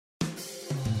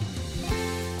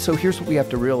So here's what we have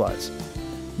to realize.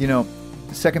 2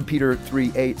 Peter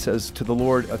 3:8 says, to the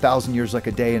Lord, 1,000 years like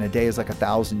a day, and a day is like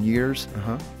 1,000 years.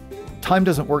 Time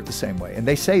doesn't work the same way, and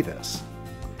they say this.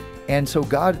 And so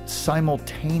God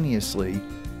simultaneously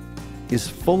is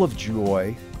full of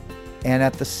joy, and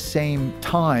at the same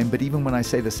time, but even when I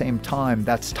say the same time,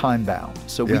 that's time bound.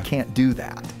 So we can't do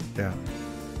that. Yeah.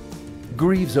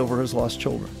 Grieves over his lost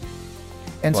children.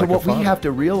 And Like so what a father. we have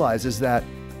to realize is that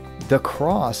the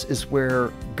cross is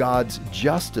where God's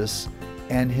justice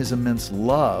and his immense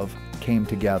love came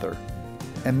together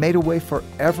and made a way for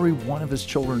every one of his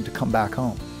children to come back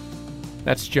home.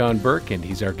 That's John Burke, and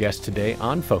he's our guest today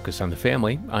on Focus on the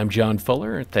Family. I'm John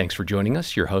Fuller. Thanks for joining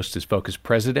us. Your host is Focus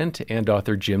President and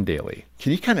author Jim Daly.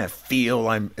 Can you kind of feel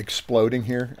I'm exploding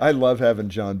here? I love having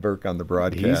John Burke on the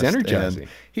broadcast. He's energizing.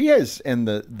 And he is, and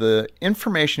the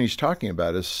information he's talking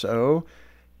about is so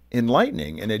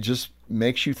enlightening, and it just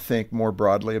makes you think more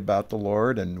broadly about the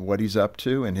Lord and what he's up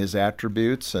to and his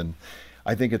attributes. And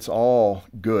I think it's all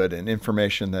good and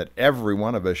information that every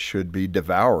one of us should be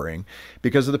devouring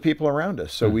because of the people around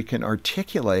us, so we can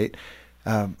articulate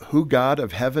who God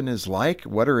of heaven is like,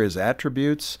 what are his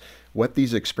attributes, what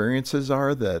these experiences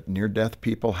are that near-death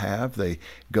people have. They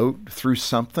go through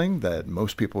something that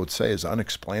most people would say is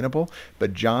unexplainable,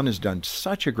 but John has done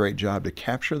such a great job to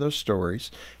capture those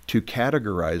stories, to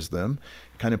categorize them,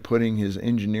 kind of putting his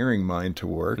engineering mind to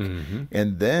work,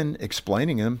 and then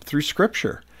explaining them through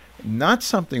Scripture. Not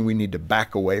something we need to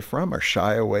back away from or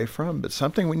shy away from, but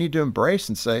something we need to embrace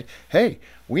and say, hey,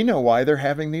 we know why they're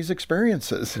having these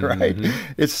experiences, right?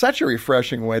 It's such a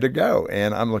refreshing way to go,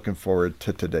 and I'm looking forward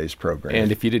to today's program.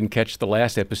 And if you didn't catch the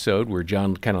last episode where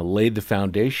John kind of laid the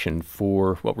foundation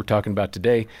for what we're talking about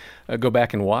today, go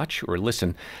back and watch or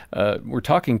listen. We're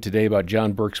talking today about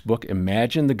John Burke's book,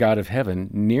 Imagine the God of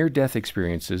Heaven, Near-Death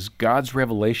Experiences, God's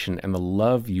Revelation, and the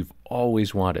Love You've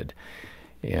Always Wanted.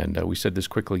 And we said this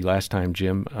quickly last time,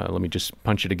 Jim. Let me just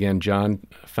punch it again. John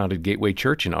founded Gateway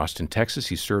Church in Austin, Texas.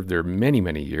 He served there many,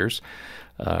 many years.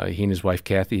 He and his wife,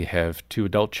 Kathy, have 2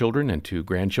 adult children and 2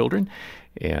 grandchildren.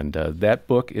 And that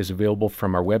book is available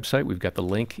from our website. We've got the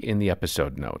link in the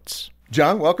episode notes.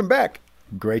 John, welcome back.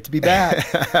 Great to be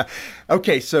back.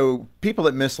 Okay, so people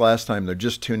that missed last time, they're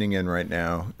just tuning in right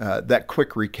now. That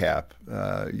quick recap,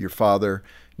 your father,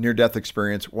 near-death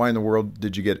experience. Why in the world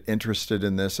did you get interested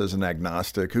in this as an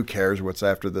agnostic? Who cares what's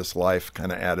after this life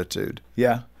kind of attitude?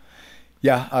 Yeah,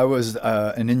 I was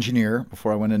an engineer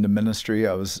before I went into ministry.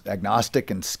 I was agnostic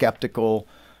and skeptical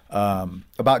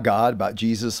about God, about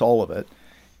Jesus, all of it.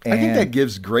 I think that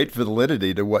gives great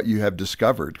validity to what you have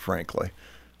discovered, frankly.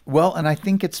 Well, and I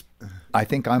think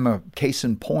I'm a case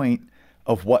in point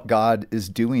of what God is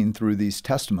doing through these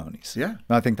testimonies. Yeah. And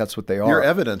I think that's what they are. You're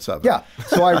evidence of it. Yeah.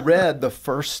 So I read the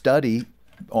first study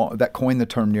that coined the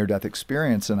term near-death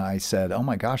experience, and I said, oh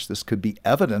my gosh, this could be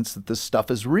evidence that this stuff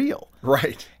is real.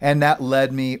 Right. And that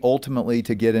led me ultimately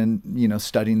to get in,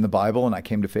 studying the Bible, and I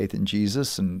came to faith in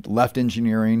Jesus and left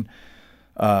engineering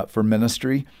for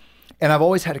ministry. And I've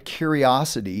always had a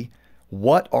curiosity,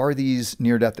 what are these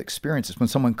near-death experiences? When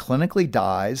someone clinically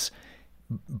dies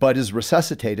but is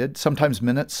resuscitated, sometimes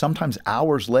minutes, sometimes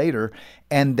hours later,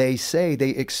 and they say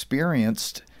they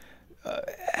experienced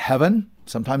heaven,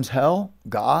 sometimes hell,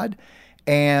 God.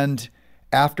 And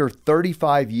after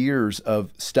 35 years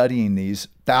of studying these,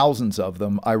 thousands of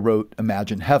them, I wrote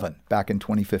Imagine Heaven back in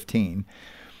 2015,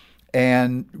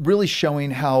 and really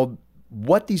showing how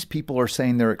what these people are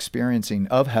saying they're experiencing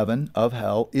of heaven, of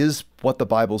hell, is what the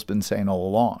Bible's been saying all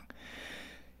along.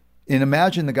 In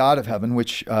Imagine the God of Heaven,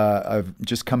 which I've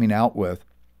just coming out with,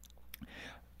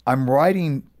 I'm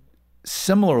writing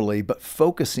similarly, but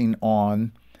focusing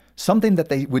on something that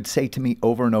they would say to me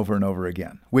over and over and over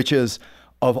again, which is,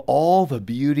 of all the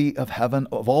beauty of heaven,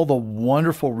 of all the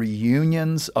wonderful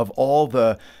reunions, of all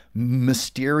the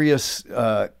mysterious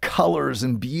colors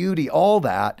and beauty, all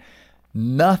that,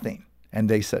 nothing, and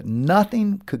they said,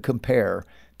 nothing could compare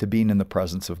to being in the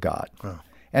presence of God. Wow.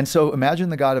 And so Imagine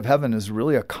the God of Heaven is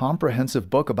really a comprehensive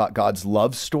book about God's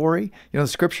love story. The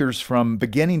scriptures from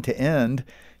beginning to end,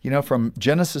 from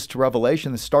Genesis to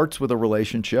Revelation, it starts with a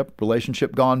relationship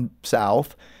gone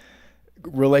south,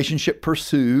 relationship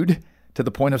pursued to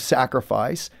the point of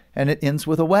sacrifice, and it ends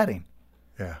with a wedding.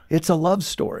 Yeah. It's a love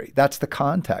story. That's the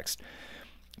context.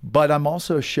 But I'm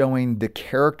also showing the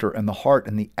character and the heart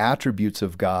and the attributes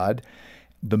of God,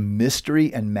 the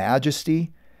mystery and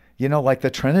majesty, like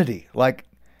the Trinity. Like,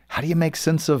 how do you make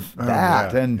sense of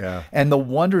that? And the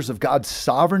wonders of God's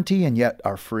sovereignty and yet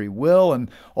our free will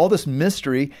and all this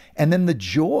mystery, and then the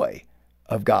joy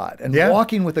of God and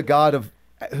walking with a God of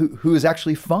who is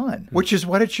actually fun. Which is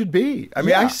what it should be. I mean,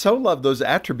 Yeah. I so love those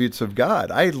attributes of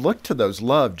God. I look to those: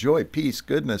 love, joy, peace,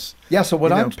 goodness. Yeah, so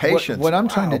patience. what I'm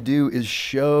trying Wow. to do is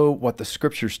show what the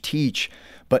scriptures teach,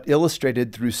 but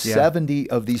illustrated through 70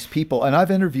 of these people. And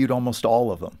I've interviewed almost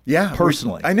all of them. Yeah,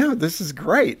 Personally. I know, this is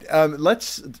great.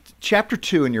 Chapter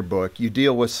 2 in your book, you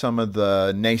deal with some of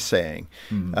the naysaying.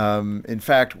 In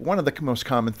fact, one of the most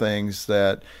common things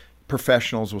that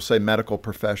professionals will say, medical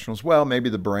professionals, well, maybe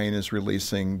the brain is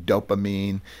releasing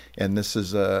dopamine, and this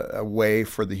is a way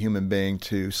for the human being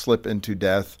to slip into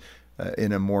death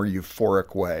in a more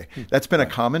euphoric way. That's been a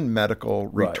common medical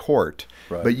retort.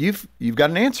 Right. But you've got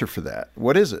an answer for that.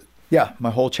 What is it? Yeah, my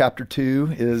whole chapter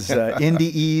 2 is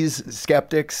NDEs,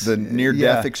 skeptics. The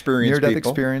near-death experience Near-death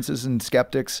people. experiences and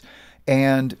skeptics.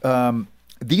 And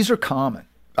these are common.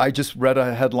 I just read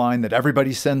a headline that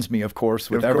everybody sends me, of course,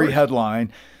 with Of every course.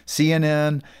 headline.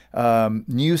 CNN,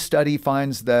 new study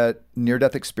finds that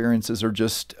near-death experiences are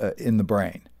just in the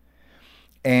brain.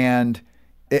 And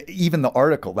even the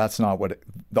article, that's not what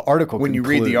the article When you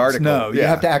read the concludes. article, No, you yeah.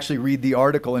 have to actually read the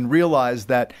article and realize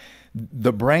that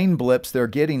the brain blips they're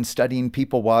getting studying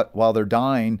people while they're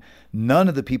dying, none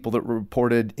of the people that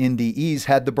reported NDEs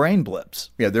had the brain blips.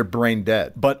 Yeah, they're brain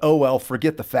dead. But oh well,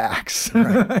 forget the facts.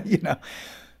 You know.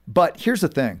 But here's the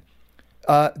thing.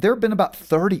 There have been about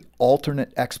 30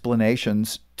 alternate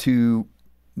explanations to,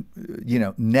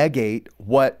 negate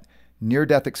what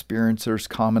near-death experiencers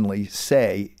commonly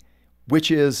say, which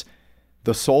is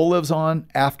the soul lives on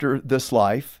after this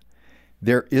life.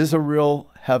 There is a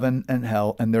real heaven and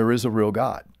hell, and there is a real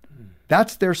God.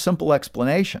 That's their simple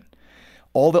explanation.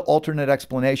 All the alternate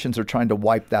explanations are trying to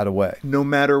wipe that away. No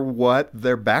matter what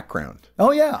their background.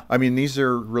 Oh, yeah. I mean, these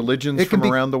are religions It can from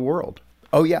be- around the world.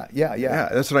 Oh, yeah. Yeah,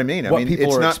 that's what I mean. I What mean, people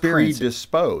it's are not experiencing.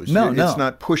 predisposed. No, It's no.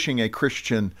 not pushing a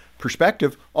Christian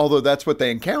perspective, although that's what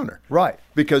they encounter. Right.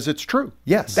 Because it's true.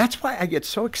 Yes. That's why I get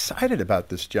so excited about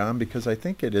this, John, because I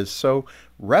think it is so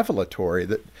revelatory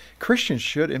that Christians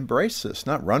should embrace this,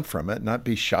 not run from it, not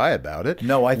be shy about it.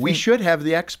 No, I we think- should have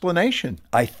the explanation.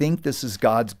 I think this is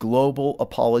God's global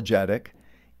apologetic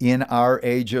in our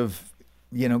age of,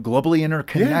 globally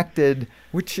interconnected.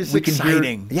 Which is We can hear-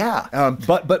 exciting. yeah.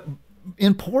 But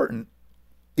important.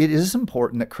 It is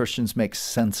important that Christians make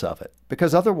sense of it,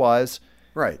 because otherwise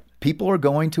Right. people are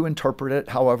going to interpret it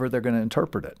however they're going to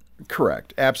interpret it.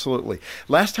 Correct. Absolutely.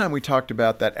 Last time we talked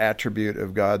about that attribute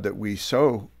of God that we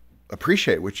so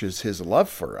appreciate, which is his love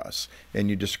for us. And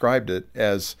you described it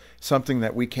as something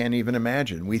that we can't even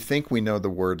imagine. We think we know the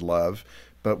word love,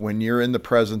 but when you're in the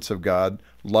presence of God,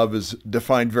 love is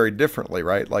defined very differently,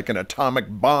 right? Like an atomic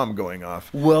bomb going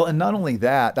off. Well, and not only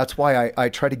that, that's why I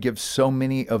try to give so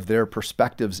many of their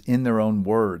perspectives in their own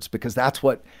words, because that's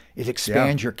what it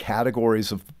expands your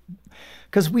categories of,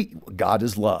 because God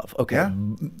is love. Okay. Yeah.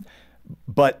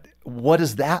 But what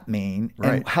does that mean?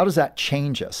 Right. And how does that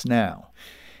change us now?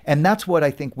 And that's what I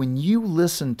think when you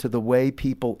listen to the way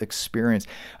people experience,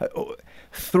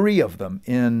 3 of them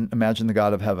in Imagine the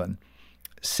God of Heaven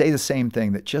say the same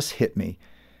thing that just hit me.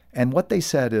 And what they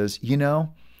said is,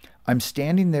 I'm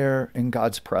standing there in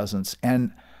God's presence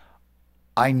and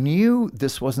I knew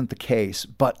this wasn't the case,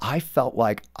 but I felt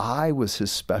like I was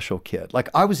his special kid. Like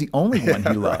I was the only one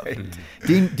he loved.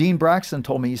 Dean Braxton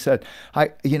told me, he said, I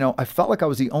felt like I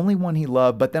was the only one he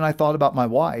loved, but then I thought about my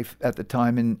wife at the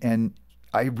time and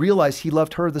I realized he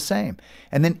loved her the same.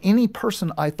 And then any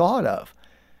person I thought of,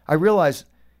 I realized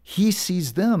he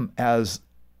sees them as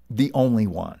the only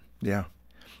one. Yeah.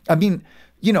 I mean,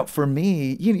 for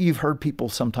me, you've heard people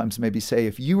sometimes maybe say,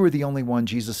 if you were the only one,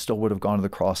 Jesus still would have gone to the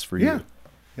cross for you.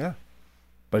 Yeah.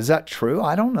 But is that true?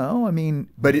 I don't know. I mean,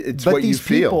 But it's what you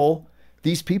feel.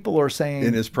 These people are saying,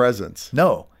 In his presence.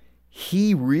 no,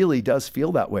 he really does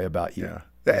feel that way about you.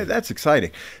 Yeah. That's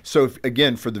exciting. So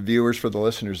again, for the viewers, for the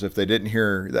listeners, if they didn't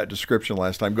hear that description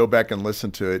last time, go back and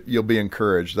listen to it. You'll be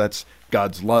encouraged. That's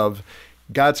God's love,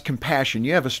 God's compassion.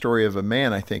 You have a story of a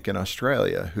man, I think, in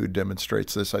Australia who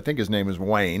demonstrates this. I think his name is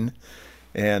Wayne.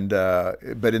 And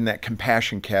but in that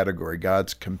compassion category,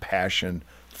 God's compassion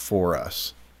for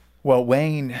us. Well,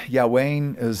 Wayne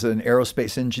is an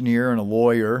aerospace engineer and a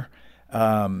lawyer.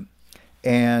 And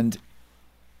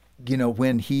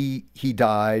when he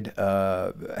died,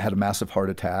 had a massive heart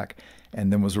attack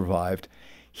and then was revived,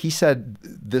 he said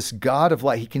this God of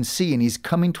light, he can see, and he's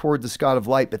coming toward this God of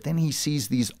light, but then he sees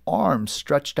these arms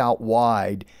stretched out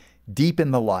wide, deep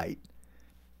in the light.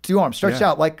 2 arms stretched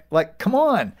out like, come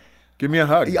on. Give me a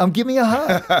hug. Give me a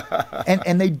hug.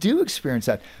 and they do experience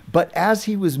that. But as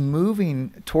he was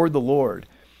moving toward the Lord,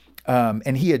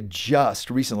 and he had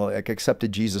just recently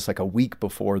accepted Jesus like a week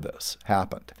before this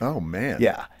happened. Oh, man.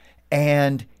 Yeah.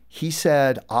 And he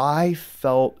said, I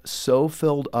felt so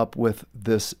filled up with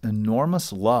this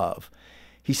enormous love.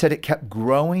 He said it kept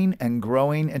growing and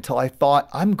growing until I thought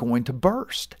I'm going to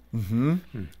burst.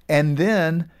 And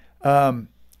then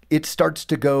it starts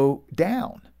to go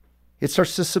down. It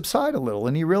starts to subside a little.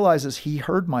 And he realizes he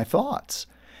heard my thoughts.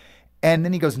 And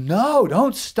then he goes, no,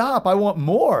 don't stop. I want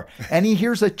more. And he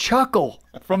hears a chuckle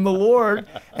from the Lord,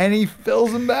 and he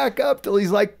fills him back up till he's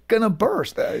like going to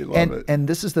burst. I love it. And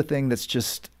this is the thing that's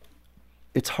just,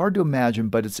 it's hard to imagine,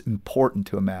 but it's important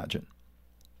to imagine.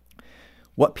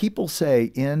 What people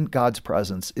say in God's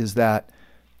presence is that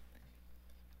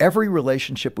every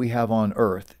relationship we have on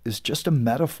earth is just a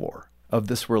metaphor of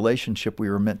this relationship we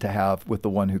were meant to have with the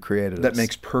one who created us. That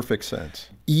makes perfect sense.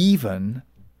 Even,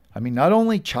 I mean, not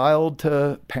only child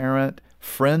to parent,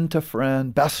 friend to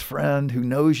friend, best friend who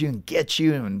knows you and gets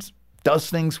you and does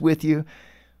things with you,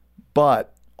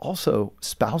 but also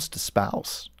spouse to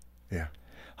spouse. Yeah.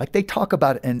 Like they talk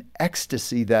about an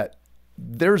ecstasy that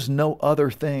there's no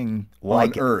other thing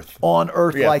like on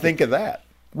earth Yeah, like think of that.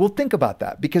 Well, think about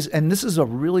that because, and this is a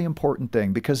really important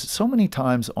thing because so many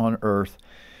times on earth,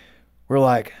 we're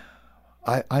like,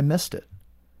 I missed it.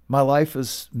 My life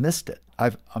has missed it.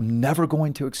 I'm never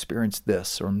going to experience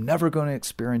this, or I'm never going to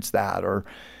experience that, or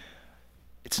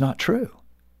it's not true.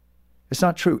 It's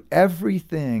not true.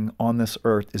 Everything on this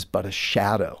earth is but a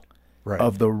shadow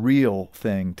of the real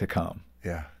thing to come.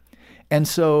 Yeah. And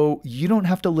so you don't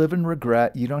have to live in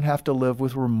regret. You don't have to live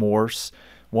with remorse,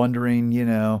 wondering,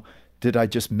 did I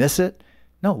just miss it?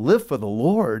 No, live for the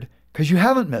Lord because you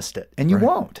haven't missed it and you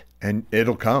won't. And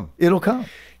it'll come. It'll come.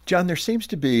 John, there seems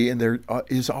to be, and there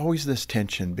is always this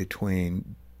tension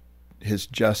between his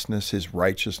justness, his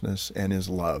righteousness, and his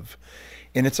love.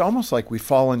 And it's almost like we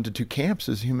fall into two camps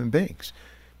as human beings.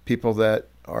 People that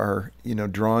are,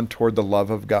 drawn toward the love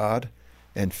of God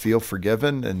and feel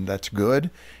forgiven, and that's good.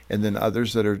 And then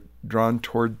others that are drawn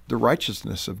toward the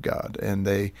righteousness of God, and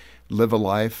they live a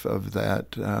life of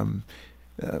that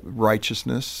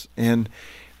righteousness.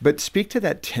 But speak to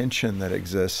that tension that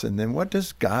exists, and then what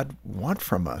does God want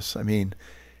from us? I mean,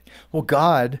 well,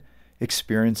 God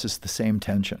experiences the same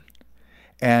tension.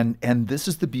 And this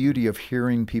is the beauty of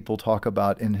hearing people talk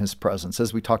about in his presence.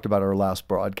 As we talked about our last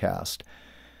broadcast,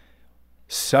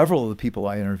 several of the people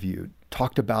I interviewed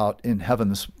talked about in heaven.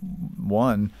 This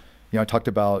one, I talked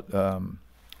about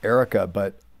Erica,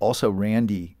 but also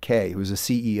Randy Kay, who was a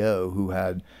CEO who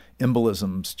had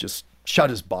embolisms, just shut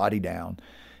his body down.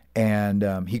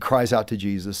 And he cries out to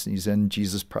Jesus, and he's in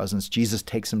Jesus' presence. Jesus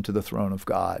takes him to the throne of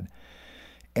God.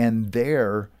 And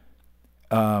there,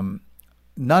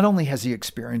 not only has he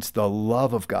experienced the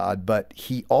love of God, but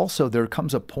there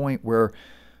comes a point where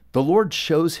the Lord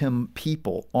shows him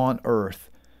people on earth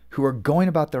who are going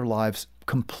about their lives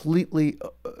completely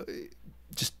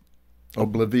just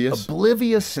oblivious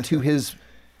to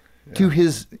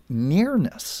his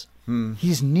nearness.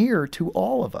 He's near to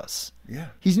all of us. Yeah.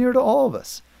 He's near to all of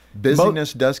us.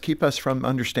 Busyness does keep us from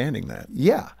understanding that.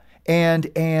 Yeah.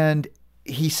 And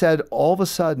he said, all of a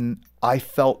sudden, I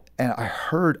felt and I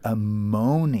heard a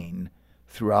moaning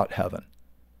throughout heaven.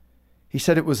 He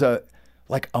said it was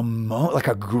like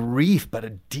a grief, but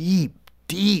a deep,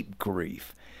 deep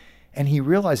grief. And he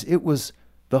realized it was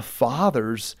the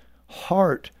Father's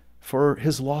heart for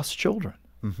his lost children.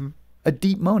 Mm-hmm. A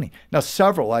deep moaning. Now,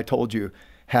 several, I told you,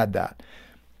 had that.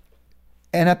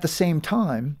 And at the same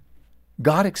time,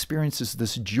 God experiences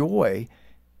this joy,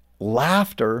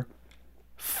 laughter,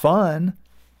 fun.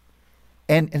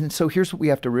 And so here's what we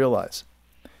have to realize.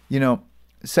 2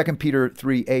 Peter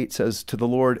 3:8 says, to the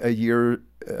Lord, a year,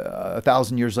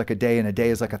 1,000 years like a day, and a day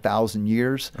is like 1,000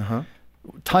 years. Uh-huh.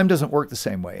 Time doesn't work the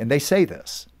same way. And they say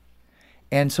this.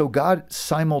 And so God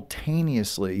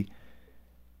simultaneously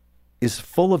is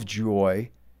full of joy,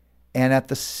 and at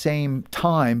the same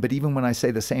time, but even when I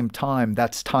say the same time,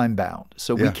 that's time bound.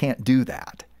 So we can't do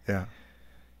that. Yeah.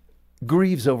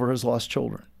 Grieves over his lost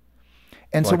children.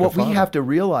 And so what we have to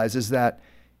realize is that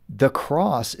the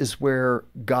cross is where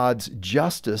God's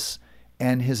justice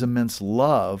and his immense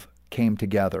love came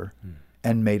together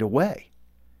and made a way.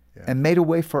 Yeah. And made a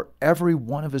way for every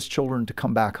one of his children to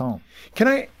come back home. Can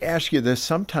I ask you this?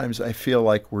 Sometimes I feel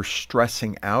like we're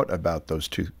stressing out about those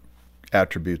two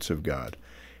attributes of God.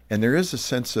 And there is a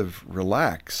sense of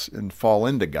relax and fall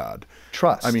into God.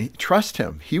 Trust. I mean, trust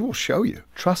him. He will show you.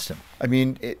 Trust him. I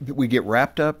mean, we get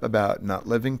wrapped up about not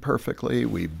living perfectly.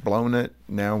 We've blown it.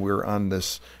 Now we're on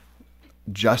this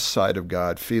just side of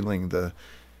God, feeling the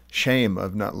shame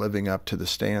of not living up to the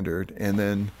standard. And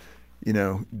then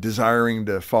desiring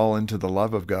to fall into the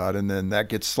love of God, and then that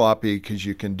gets sloppy because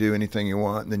you can do anything you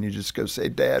want, and then you just go say,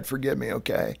 Dad, forgive me,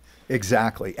 okay?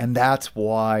 Exactly. And that's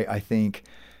why I think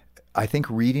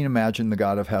reading Imagine the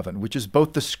God of Heaven, which is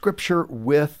both the scripture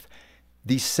with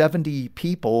these 70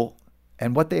 people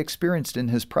and what they experienced in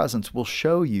his presence, will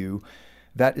show you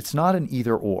that it's not an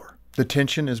either or. The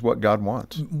tension is what God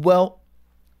wants. Well,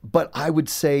 but I would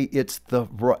say it's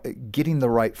getting the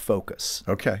right focus.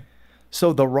 Okay.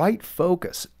 So the right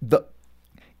focus,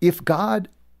 if God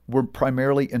were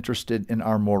primarily interested in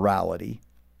our morality,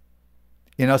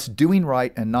 in us doing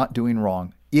right and not doing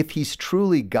wrong, if he's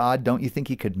truly God, don't you think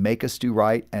he could make us do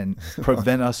right and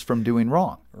prevent us from doing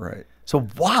wrong? Right. So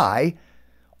why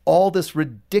all this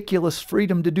ridiculous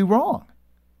freedom to do wrong?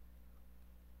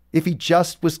 If he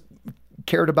just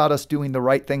cared about us doing the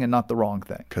right thing and not the wrong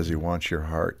thing. Because he wants your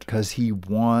heart. Because he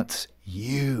wants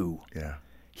you. Yeah.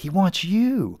 He wants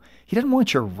you. He doesn't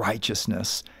want your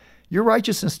righteousness. Your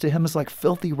righteousness to him is like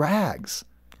filthy rags.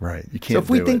 Right. You can't. So if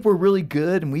we think we're really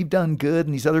good and we've done good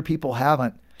and these other people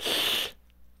haven't,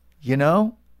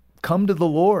 come to the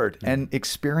Lord and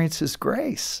experience his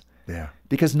grace. Yeah.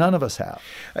 Because none of us have.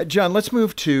 John, let's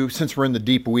move to, since we're in the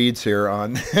deep weeds here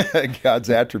on God's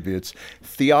attributes,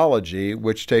 theology,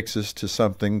 which takes us to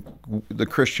something the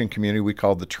Christian community we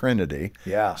call the Trinity.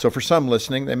 Yeah. So for some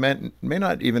listening, they may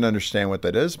not even understand what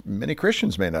that is. Many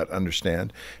Christians may not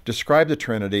understand. Describe the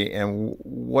Trinity, and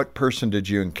what person did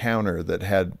you encounter that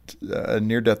had a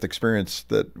near-death experience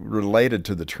that related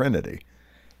to the Trinity?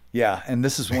 Yeah, and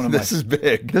this is one of my... This is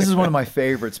big. This is one of my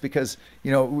favorites because,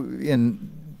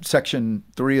 in section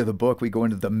 3 of the book, we go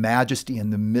into the majesty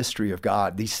and the mystery of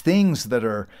God. These things that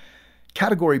are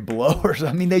category blowers.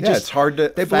 I mean, it's hard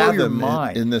to they blow your fathom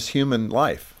mind in this human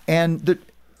life. And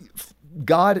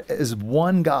God is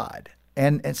one God.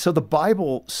 And so the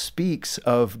Bible speaks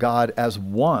of God as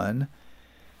one,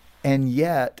 and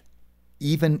yet,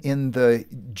 even in the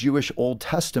Jewish Old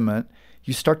Testament,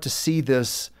 you start to see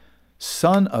this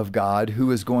Son of God who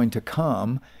is going to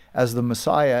come as the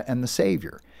Messiah and the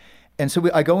Savior. And so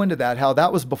I go into that, how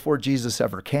that was before Jesus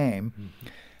ever came. Mm-hmm.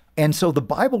 And so the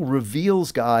Bible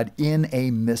reveals God in a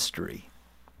mystery.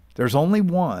 There's only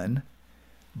one,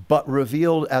 but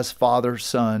revealed as Father,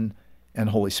 Son, and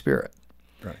Holy Spirit.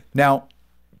 Right. Now,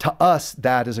 to us,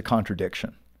 that is a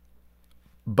contradiction.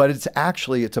 But it's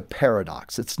a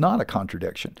paradox. It's not a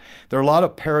contradiction. There are a lot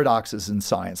of paradoxes in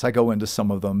science. I go into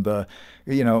some of them. The,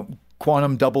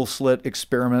 quantum double slit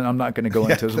experiment. I'm not going to go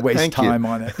into waste time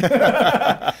on it.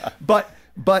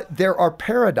 But there are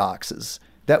paradoxes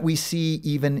that we see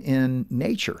even in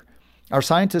nature. Our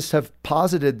scientists have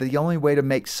posited the only way to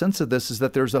make sense of this is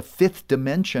that there's a fifth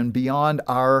dimension beyond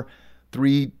our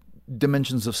 3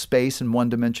 dimensions of space and 1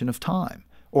 dimension of time,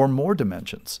 or more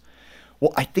dimensions.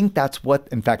 Well, I think that's what,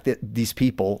 in fact, these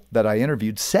people that I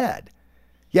interviewed said.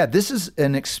 Yeah, this is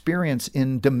an experience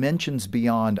in dimensions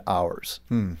beyond ours.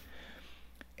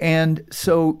 And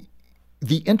so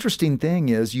the interesting thing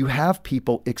is you have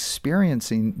people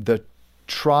experiencing the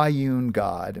triune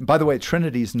God. And by the way,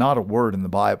 Trinity is not a word in the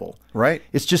Bible. Right.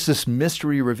 It's just this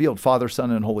mystery revealed, Father, Son,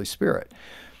 and Holy Spirit.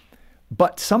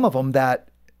 But some of them that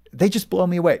they just blow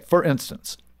me away. For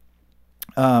instance,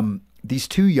 these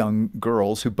 2 young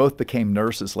girls who both became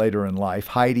nurses later in life,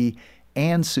 Heidi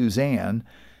and Suzanne,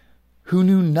 who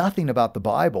knew nothing about the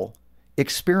Bible,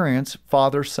 experience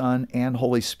Father, Son, and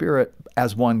Holy Spirit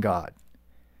as one God,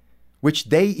 which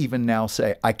they even now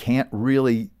say, I can't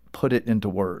really put it into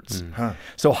words.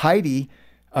 So Heidi,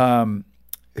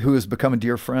 who has become a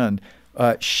dear friend,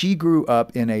 she grew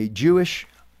up in a Jewish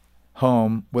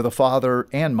home with a father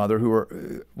and mother who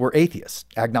were atheists,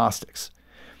 agnostics.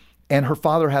 And her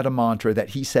father had a mantra that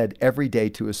he said every day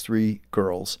to his 3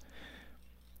 girls: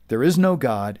 there is no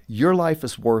God, your life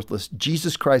is worthless,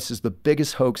 Jesus Christ is the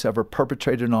biggest hoax ever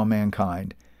perpetrated on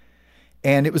mankind.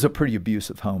 And it was a pretty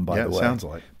abusive home, by the way. Yeah, it sounds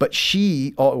like. But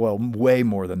she, way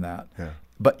more than that. Yeah.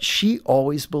 But she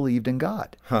always believed in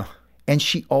God. Huh. And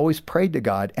she always prayed to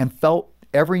God and felt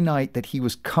every night that he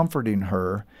was comforting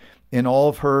her in all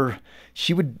of her,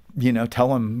 she would,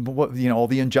 tell him what, all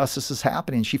the injustices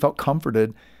happening. She felt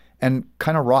comforted and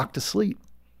kind of rocked to sleep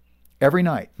every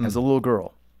night as a little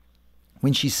girl.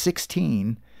 When she's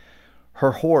 16,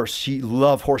 her horse, she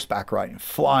loved horseback riding,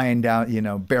 flying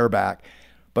down, bareback.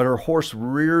 But her horse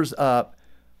rears up,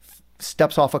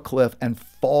 steps off a cliff, and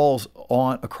falls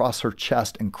across her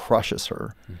chest and crushes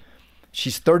her.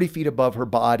 She's 30 feet above her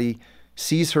body,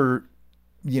 sees her,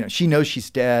 she knows she's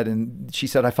dead. And she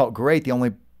said, I felt great. The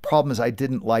only problem is I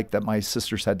didn't like that my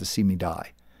sisters had to see me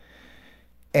die.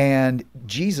 And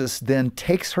Jesus then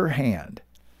takes her hand,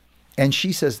 and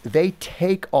she says they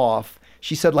take off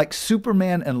She said, like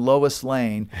Superman and Lois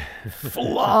Lane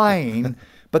flying,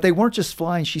 but they weren't just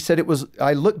flying. She said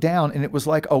I looked down and it was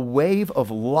like a wave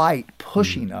of light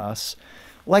pushing us,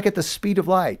 like at the speed of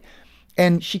light.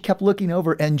 And she kept looking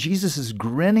over, and Jesus is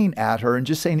grinning at her and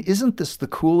just saying, isn't this the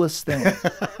coolest thing?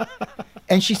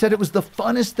 And she said, it was the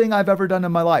funnest thing I've ever done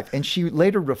in my life. And she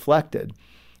later reflected,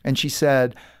 and she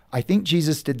said, I think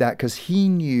Jesus did that because he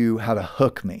knew how to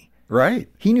hook me. Right.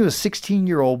 He knew a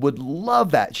 16-year-old would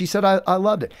love that. She said, I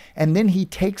loved it. And then he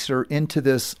takes her into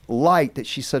this light that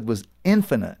she said was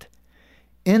infinite.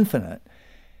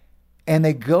 And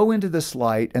they go into this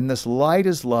light, and this light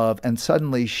is love, and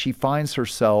suddenly she finds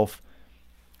herself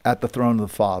at the throne of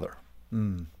the Father,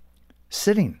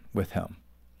 sitting with him.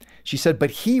 She said,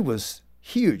 but he was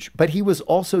huge, but he was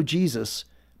also Jesus,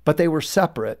 but they were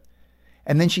separate.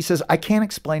 And then she says, I can't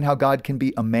explain how God can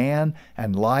be a man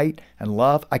and light and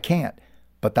love. I can't,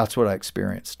 but that's what I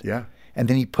experienced. Yeah. And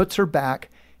then he puts her back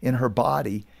in her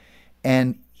body,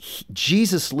 and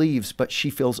Jesus leaves, but she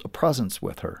feels a presence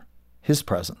with her, his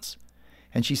presence.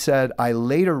 And she said, I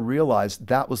later realized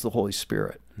that was the Holy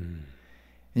Spirit.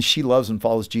 And she loves and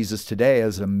follows Jesus today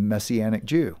as a Messianic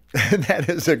Jew. That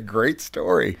is a great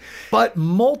story. But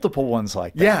multiple ones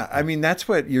like that. Yeah, I mean, that's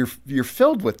what you're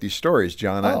filled with, these stories,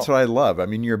 John. That's what I love. I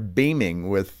mean, you're beaming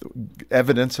with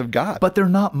evidence of God. But they're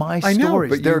not my stories. I know,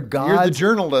 but they're you're God's. the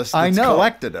journalist that's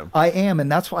collected them. I am, and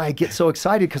that's why I get so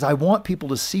excited, because I want people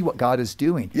to see what God is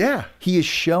doing. Yeah. He is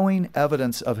showing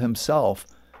evidence of himself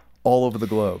all over the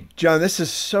globe. John, this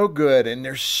is so good, and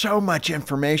there's so much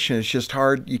information. It's just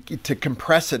hard to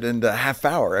compress it into a half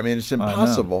hour. I mean, it's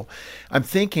impossible. I'm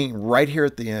thinking right here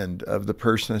at the end of the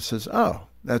person that says, oh,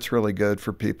 that's really good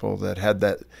for people that had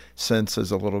that sense as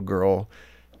a little girl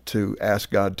to ask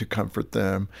God to comfort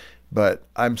them. But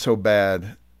I'm so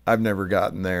bad, I've never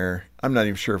gotten there. I'm not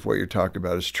even sure if what you're talking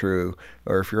about is true,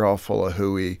 or if you're all full of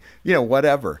hooey,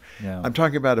 whatever. Yeah. I'm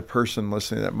talking about a person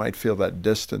listening that might feel that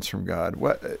distance from God.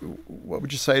 What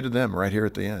would you say to them right here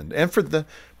at the end? And for the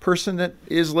person that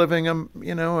is living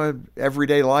a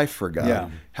everyday life for God, Yeah.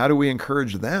 How do we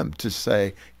encourage them to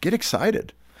say, get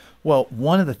excited? Well,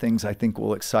 one of the things I think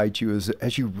will excite you is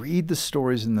as you read the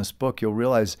stories in this book, you'll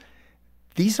realize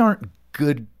these aren't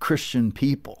good Christian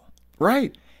people.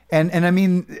 Right. And I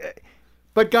mean,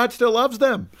 but God still loves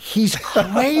them. he's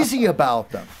crazy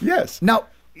about them. Yes. Now,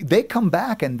 they come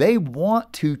back and they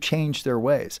want to change their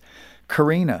ways.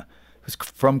 Karina, who's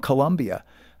from Colombia,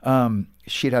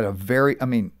 she'd had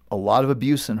a lot of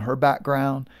abuse in her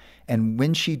background. And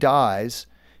when she dies,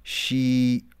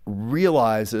 she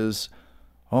realizes,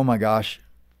 oh my gosh,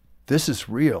 this is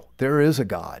real. There is a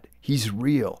God. He's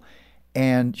real.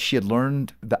 And she had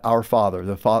learned the Our Father,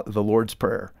 the Lord's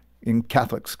Prayer in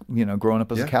Catholics, growing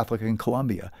up as a Catholic in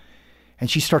Colombia.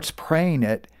 And she starts praying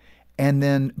it. And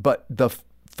then, but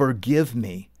forgive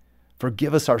me,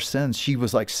 forgive us our sins. She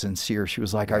was like sincere. She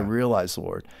was like, I realize,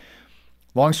 Lord.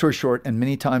 Long story short, and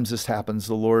many times this happens,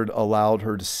 the Lord allowed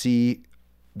her to see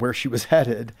where she was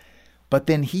headed, but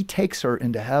then he takes her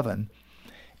into heaven,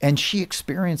 and she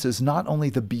experiences not only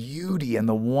the beauty and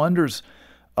the wonders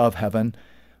of heaven,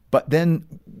 but then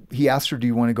he asks her, do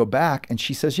you want to go back? And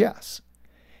she says yes.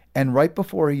 And right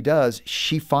before he does,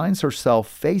 she finds herself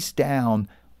face down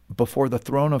before the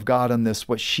throne of God on this,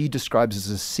 what she describes as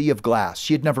a sea of glass.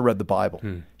 She had never read the Bible.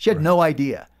 She had no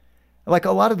idea. Like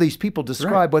a lot of these people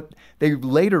describe what they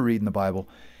later read in the Bible.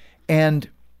 And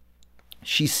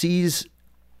she sees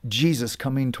Jesus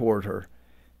coming toward her.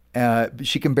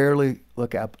 She can barely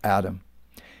look up at him.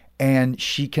 And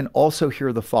she can also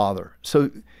hear the Father.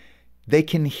 So they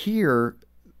can hear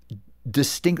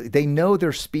distinctly. They know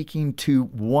they're speaking to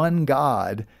one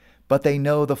God, but they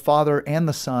know the Father and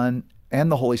the Son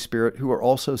and the Holy Spirit, who are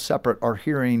also separate, are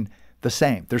hearing the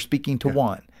same. They're speaking to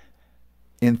one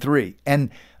in three.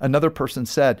 And another person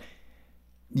said,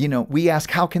 we ask,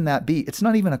 how can that be? It's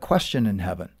not even a question in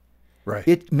heaven. Right.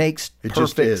 It makes It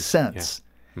just perfect is. sense.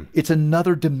 It's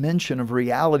another dimension of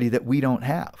reality that we don't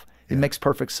have. It makes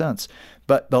perfect sense.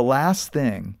 But the last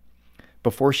thing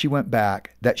before she went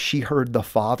back that she heard the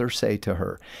Father say to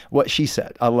her, what she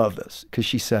said, I love this, because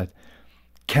she said,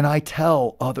 can I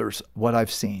tell others what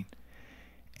I've seen?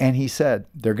 And he said,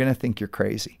 they're going to think you're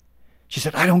crazy. She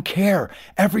said, I don't care.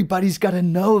 Everybody's got to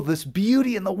know this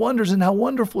beauty and the wonders and how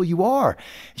wonderful you are.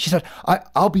 She said,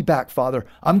 I'll be back, Father.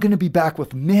 I'm going to be back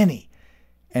with many.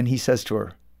 And he says to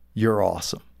her, you're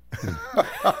awesome.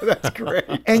 That's great.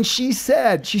 And she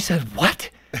said, what?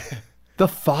 The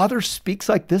Father speaks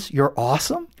like this? You're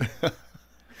awesome?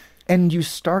 And you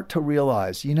start to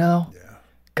realize,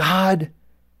 God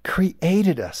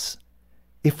created us.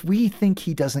 If we think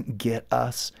he doesn't get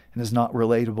us and is not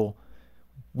relatable,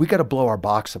 we got to blow our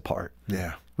box apart.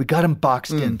 Yeah. We got them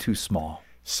boxed in too small.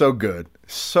 So good.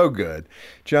 So good.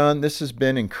 John, this has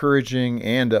been encouraging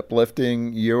and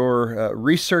uplifting. Your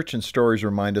research and stories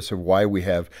remind us of why we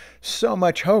have so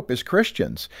much hope as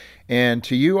Christians. And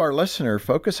to you, our listener,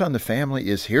 Focus on the Family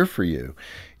is here for you.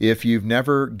 If you've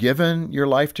never given your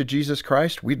life to Jesus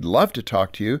Christ, we'd love to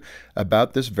talk to you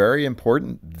about this very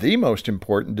important, the most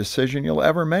important decision you'll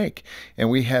ever make. And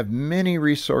we have many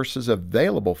resources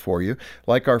available for you,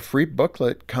 like our free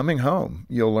booklet, Coming Home.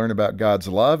 You'll learn about God's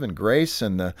love and grace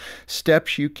and the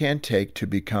steps you can take to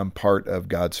become part of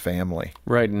God's family.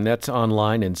 Right, and that's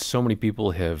online, and so many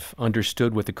people have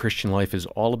understood what the Christian life is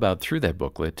all about through that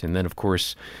booklet. And then, of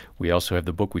course, we also have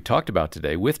the book we talked about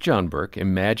today with John Burke,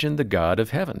 Imagine the God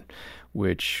of Heaven,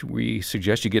 which we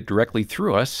suggest you get directly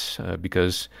through us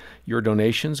because your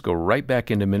donations go right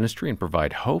back into ministry and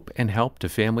provide hope and help to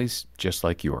families just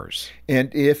like yours.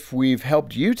 And if we've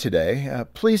helped you today,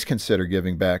 please consider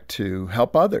giving back to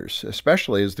help others,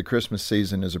 especially as the Christmas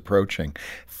season is approaching.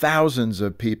 Thousands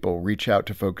of people reach out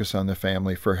to Focus on the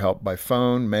Family for help by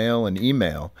phone, mail, and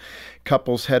email.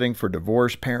 Couples heading for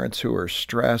divorce, parents who are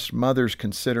stressed, mothers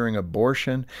considering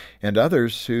abortion, and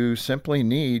others who simply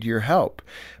need your help.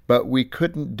 But we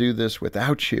couldn't do this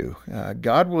without you.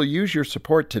 God will use your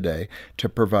support today to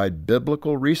provide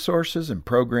biblical resources and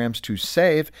programs to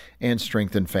save and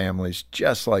strengthen families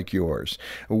just like yours.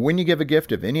 When you give a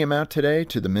gift of any amount today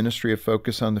to the Ministry of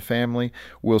Focus on the Family,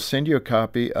 we'll send you a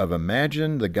copy of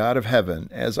Imagine the God of Heaven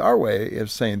as our way of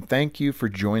saying thank you for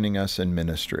joining us in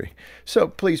ministry. So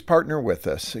please partner with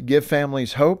us. Give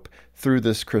families hope through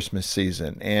this Christmas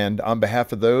season. And on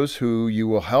behalf of those who you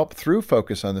will help through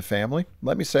Focus on the Family,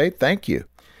 let me say thank you.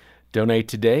 Donate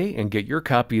today and get your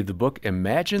copy of the book,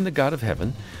 Imagine the God of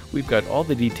Heaven. We've got all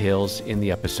the details in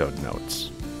the episode notes.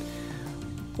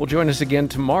 Well, join us again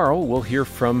tomorrow. We'll hear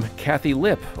from Kathy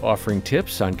Lipp, offering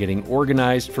tips on getting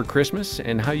organized for Christmas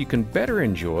and how you can better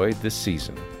enjoy this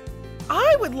season.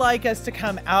 I would like us to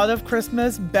come out of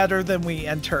Christmas better than we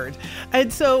entered.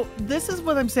 And so this is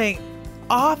what I'm saying.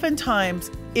 Oftentimes,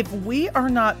 if we are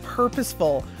not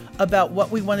purposeful about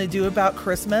what we want to do about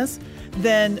Christmas,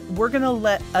 then we're going to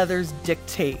let others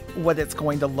dictate what it's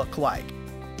going to look like.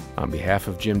 On behalf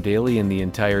of Jim Daly and the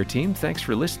entire team, thanks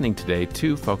for listening today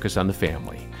to Focus on the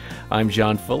Family. I'm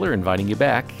John Fuller, inviting you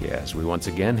back as we once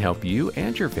again help you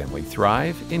and your family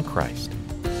thrive in Christ.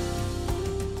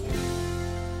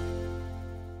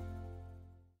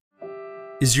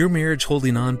 Is your marriage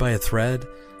holding on by a thread?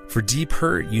 For deep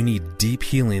hurt, you need deep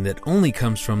healing that only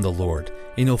comes from the Lord.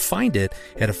 And you'll find it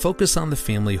at a Focus on the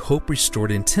Family Hope Restored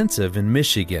Intensive in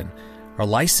Michigan. Our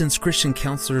licensed Christian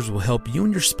counselors will help you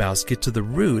and your spouse get to the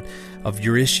root of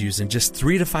your issues in just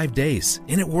 3 to 5 days.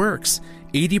 And it works.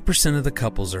 80% of the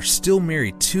couples are still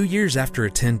married 2 years after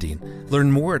attending.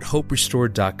 Learn more at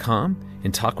hoperestored.com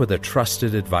and talk with a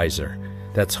trusted advisor.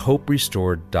 That's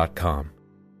hoperestored.com.